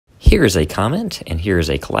Here's a comment, and here's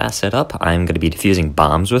a class setup. I'm going to be defusing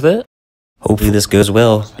bombs with it. Hopefully this goes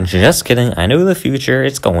well. Just kidding, I know the future,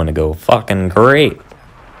 it's going to go fucking great.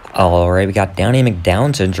 Alright, we got Dynamic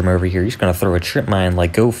Down syndrome over here. He's going to throw a trip mine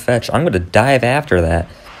like go fetch. I'm going to dive after that.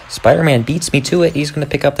 Spider-Man beats me to it. He's going to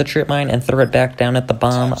pick up the trip mine and throw it back down at the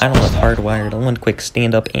bomb. I don't have hardwired. One quick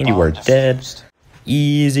stand up and you are dead.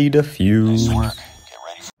 Easy defuse.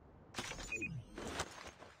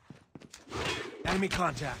 Enemy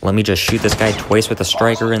contact. Let me just shoot this guy twice with a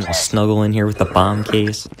striker and then snuggle in here with the bomb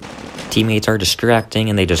case. Teammates are distracting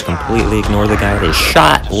and they just completely ignore the guy they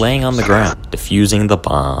shot laying on the ground, defusing the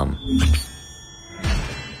bomb.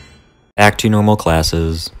 Back to normal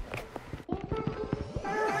classes.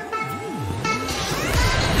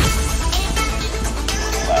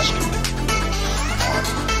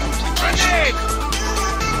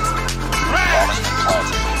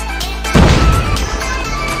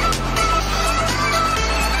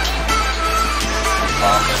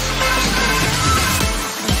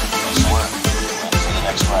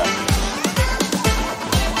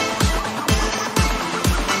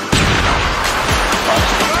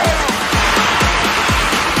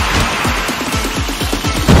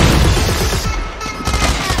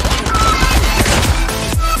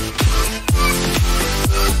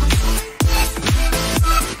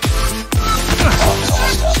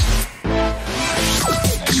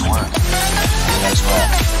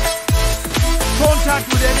 Contact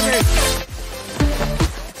with enemy!